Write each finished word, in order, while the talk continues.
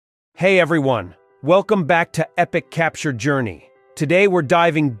Hey everyone, welcome back to Epic Capture Journey. Today we're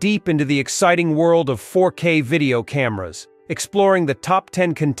diving deep into the exciting world of 4K video cameras, exploring the top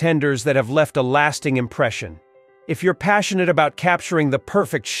 10 contenders that have left a lasting impression. If you're passionate about capturing the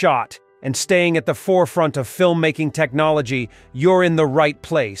perfect shot and staying at the forefront of filmmaking technology, you're in the right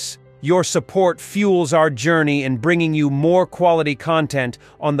place. Your support fuels our journey in bringing you more quality content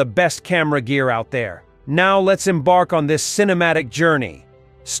on the best camera gear out there. Now let's embark on this cinematic journey.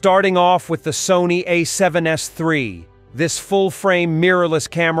 Starting off with the Sony A7S III, this full-frame mirrorless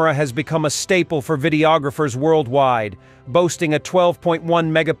camera has become a staple for videographers worldwide, boasting a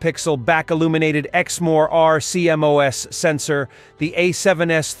 12.1-megapixel back-illuminated Exmor-R CMOS sensor. The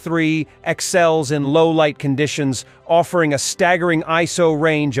A7S III excels in low-light conditions, offering a staggering ISO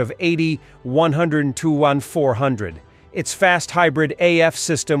range of 80, 102, and 400. Its fast hybrid AF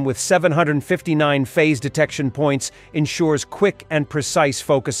system with 759 phase detection points ensures quick and precise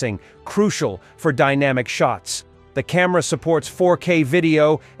focusing, crucial for dynamic shots. The camera supports 4K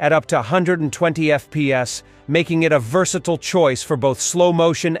video at up to 120 FPS, making it a versatile choice for both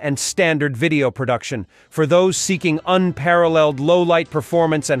slow-motion and standard video production. For those seeking unparalleled low-light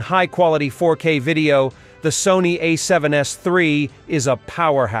performance and high-quality 4K video, the Sony A7S III is a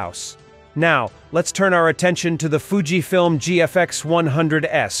powerhouse. Now, let's turn our attention to the Fujifilm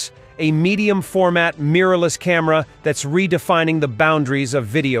GFX100S, a medium-format mirrorless camera that's redefining the boundaries of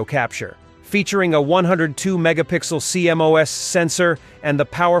video capture. Featuring a 102-megapixel CMOS sensor and the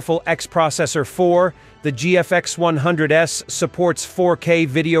powerful X Processor 4, the GFX100S supports 4K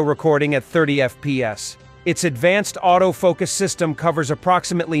video recording at 30 FPS. Its advanced autofocus system covers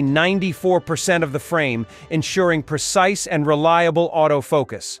approximately 94% of the frame, ensuring precise and reliable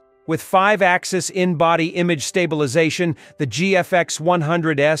autofocus. With 5-axis in-body image stabilization, the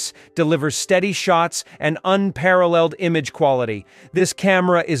GFX100S delivers steady shots and unparalleled image quality. This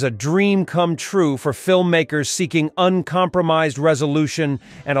camera is a dream come true for filmmakers seeking uncompromised resolution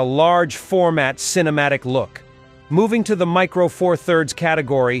and a large-format cinematic look. Moving to the Micro Four Thirds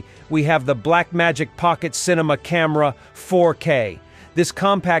category, we have the Blackmagic Pocket Cinema Camera 4K. This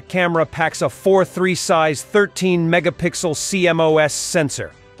compact camera packs a 4:3 size 13-megapixel CMOS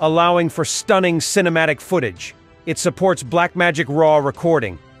sensor, allowing for stunning cinematic footage. It supports Blackmagic RAW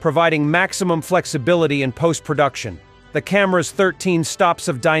recording, providing maximum flexibility in post-production. The camera's 13 stops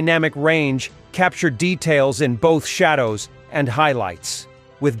of dynamic range capture details in both shadows and highlights.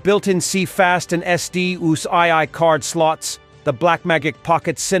 With built-in CFast and SD/II card slots, the Blackmagic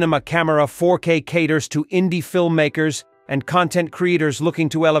Pocket Cinema Camera 4K caters to indie filmmakers and content creators looking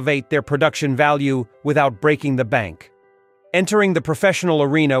to elevate their production value without breaking the bank. Entering the professional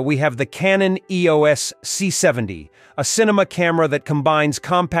arena, we have the Canon EOS C70, a cinema camera that combines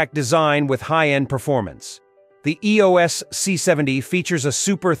compact design with high-end performance. The EOS C70 features a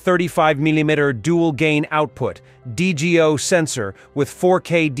Super 35mm dual-gain output (DGO) sensor with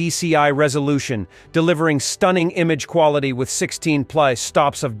 4K DCI resolution, delivering stunning image quality with 16+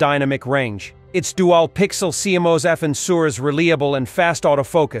 stops of dynamic range. Its dual-pixel CMOS f ensures reliable and fast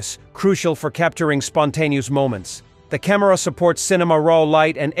autofocus, crucial for capturing spontaneous moments. The camera supports Cinema Raw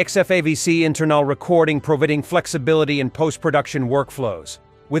Light and XFAVC internal recording, providing flexibility in post-production workflows.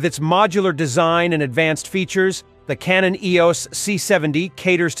 With its modular design and advanced features, the Canon EOS C70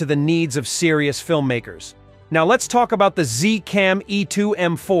 caters to the needs of serious filmmakers. Now let's talk about the Z-Cam E2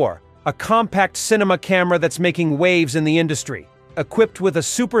 M4, a compact cinema camera that's making waves in the industry. Equipped with a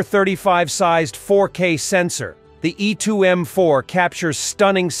Super 35-sized 4K sensor, the E2 M4 captures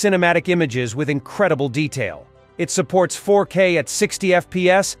stunning cinematic images with incredible detail. It supports 4K at 60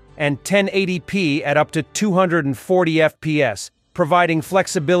 FPS and 1080p at up to 240 FPS, providing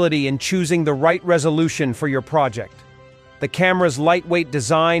flexibility in choosing the right resolution for your project. The camera's lightweight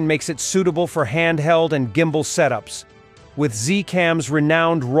design makes it suitable for handheld and gimbal setups. With Z-Cam's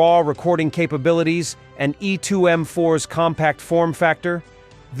renowned RAW recording capabilities and E2 M4's compact form factor,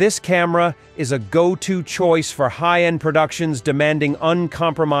 this camera is a go-to choice for high-end productions demanding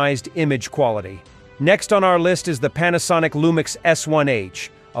uncompromised image quality. Next on our list is the Panasonic Lumix S1H,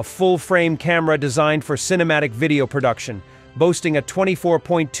 a full-frame camera designed for cinematic video production. Boasting a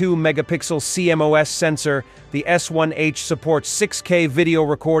 24.2-megapixel CMOS sensor, the S1H supports 6K video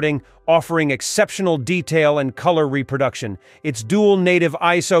recording, offering exceptional detail and color reproduction. Its dual native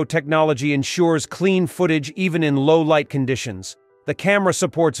ISO technology ensures clean footage even in low-light conditions. The camera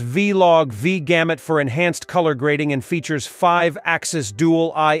supports V-Log V-Gamut for enhanced color grading and features 5-axis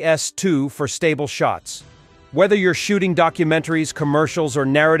dual IS2 for stable shots. Whether you're shooting documentaries, commercials, or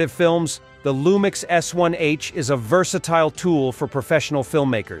narrative films, the Lumix S1H is a versatile tool for professional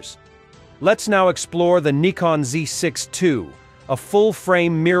filmmakers. Let's now explore the Nikon Z6 II, a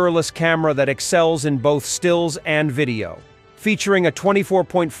full-frame mirrorless camera that excels in both stills and video. Featuring a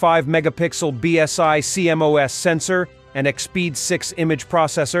 24.5-megapixel BSI CMOS sensor and Expeed 6 image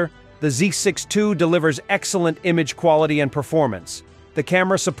processor, the Z6 II delivers excellent image quality and performance. The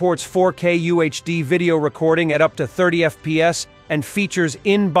camera supports 4K UHD video recording at up to 30 FPS and features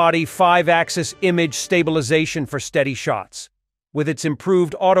in-body 5-axis image stabilization for steady shots. With its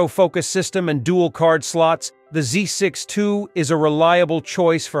improved autofocus system and dual card slots, the Z6 II is a reliable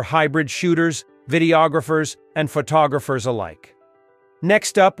choice for hybrid shooters, videographers, and photographers alike.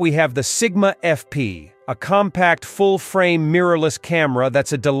 Next up, we have the Sigma FP, a compact full-frame mirrorless camera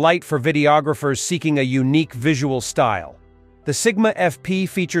that's a delight for videographers seeking a unique visual style. The Sigma FP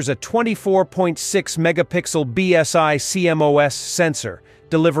features a 24.6-megapixel BSI CMOS sensor,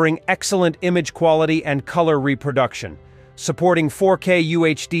 delivering excellent image quality and color reproduction. Supporting 4K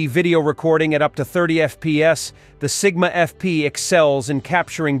UHD video recording at up to 30 FPS, the Sigma FP excels in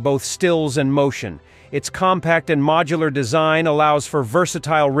capturing both stills and motion. Its compact and modular design allows for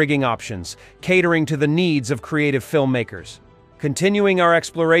versatile rigging options, catering to the needs of creative filmmakers. Continuing our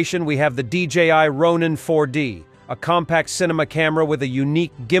exploration, we have the DJI Ronin 4D, a compact cinema camera with a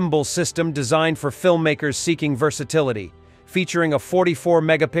unique gimbal system designed for filmmakers seeking versatility. Featuring a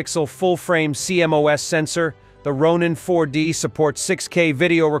 44-megapixel full-frame CMOS sensor, the Ronin 4D supports 6K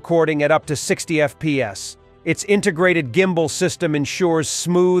video recording at up to 60 FPS. Its integrated gimbal system ensures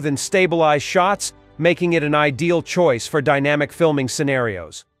smooth and stabilized shots, making it an ideal choice for dynamic filming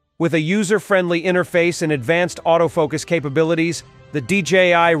scenarios. With a user-friendly interface and advanced autofocus capabilities, the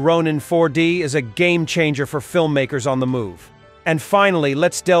DJI Ronin 4D is a game-changer for filmmakers on the move. And finally,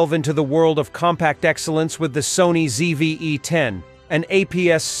 let's delve into the world of compact excellence with the Sony ZV-E10, an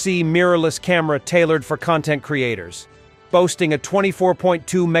APS-C mirrorless camera tailored for content creators. Boasting a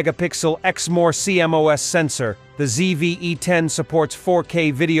 24.2-megapixel Exmor CMOS sensor, the ZV-E10 supports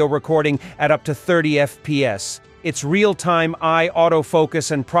 4K video recording at up to 30 FPS. Its real-time eye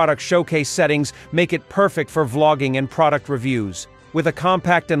autofocus and product showcase settings make it perfect for vlogging and product reviews. With a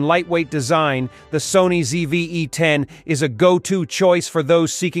compact and lightweight design, the Sony ZV-E10 is a go-to choice for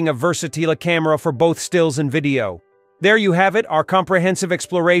those seeking a versatile camera for both stills and video. There you have it, our comprehensive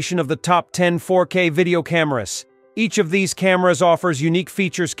exploration of the top 10 4K video cameras. Each of these cameras offers unique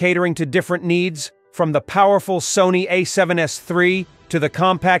features catering to different needs, from the powerful Sony A7S III to the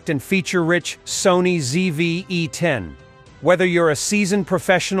compact and feature-rich Sony ZV-E10. Whether you're a seasoned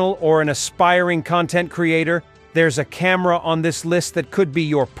professional or an aspiring content creator, there's a camera on this list that could be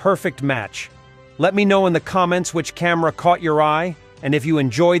your perfect match. Let me know in the comments which camera caught your eye, and if you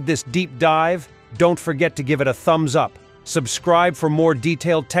enjoyed this deep dive, don't forget to give it a thumbs up. Subscribe for more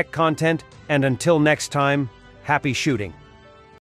detailed tech content, and until next time, happy shooting.